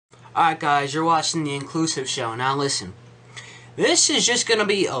Alright guys, you're watching The Inclusive Show. Now listen, this is just going to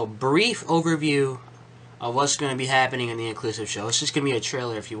be a brief overview of what's going to be happening in The Inclusive Show. It's just going to be a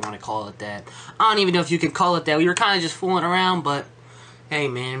trailer if you want to call it that. I don't even know if you can call it that. We were kind of just fooling around, but hey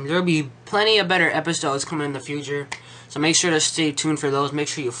man, there'll be plenty of better episodes coming in the future. So make sure to stay tuned for those. Make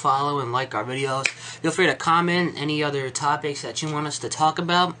sure you follow and like our videos. Feel free to comment any other topics that you want us to talk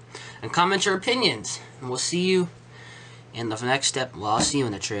about. And comment your opinions. And we'll see you in the next step. Well, I'll see you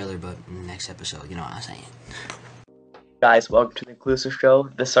in the trailer, but in the next episode. You know what I'm saying. Guys, welcome to the Inclusive Show.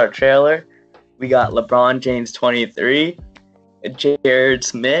 This is our trailer. We got LeBron James 23, Jared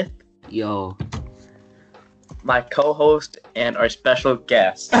Smith, Yo. my co-host, and our special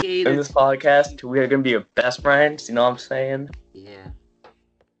guest. In this podcast, we are going to be your best friends, you know what I'm saying? Yeah.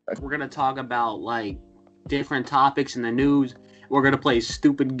 We're going to talk about, like, different topics in the news. We're going to play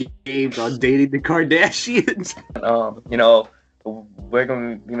stupid games on dating the Kardashians. We're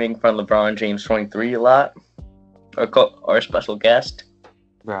going to be making fun of LeBron James 23 a lot. Our special guest.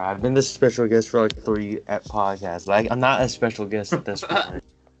 Bro, I've been the special guest for like 3 podcasts. Like, I'm not a special guest at this point.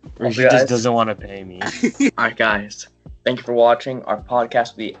 Or she just doesn't want to pay me. Alright guys, thank you for watching. Our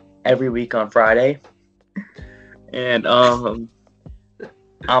podcast will be every week on Friday. And I'm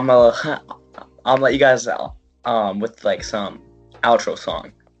gonna let you guys with like some outro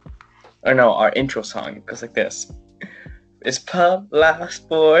song. Or no, our intro song. It goes like this. It's Pub Life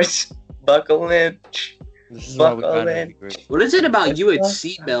Sports, buckle in. Buckle in. What is it about you and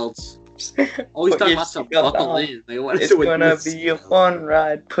seatbelts? Always talking about some buckle in. Like, what is it's gonna be a fun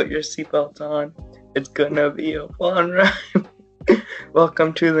ride. Put your seatbelt on. It's gonna be a fun ride.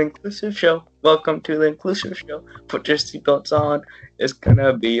 Welcome to the Inclusive Show. Welcome to the Inclusive Show. Put your seatbelts on. It's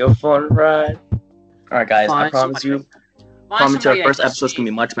gonna be a fun ride. Alright guys, I promise you. Our first episode's gonna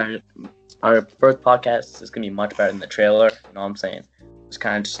be much better. Our first podcast is gonna be much better than the trailer. You know what I'm saying? Just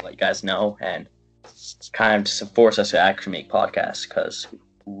kind of just let you guys know and kind of just force us to actually make podcasts because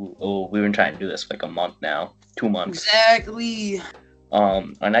we've been trying to do this for like a month now, 2 months. Exactly.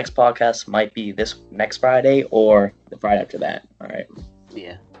 Our next podcast might be this next Friday or the Friday after that. All right.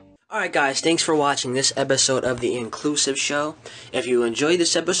 Yeah. Alright guys, thanks for watching this episode of The Inclusive Show. If you enjoyed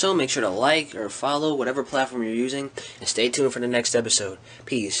this episode, make sure to like or follow whatever platform you're using, and stay tuned for the next episode.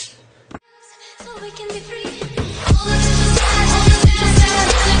 Peace.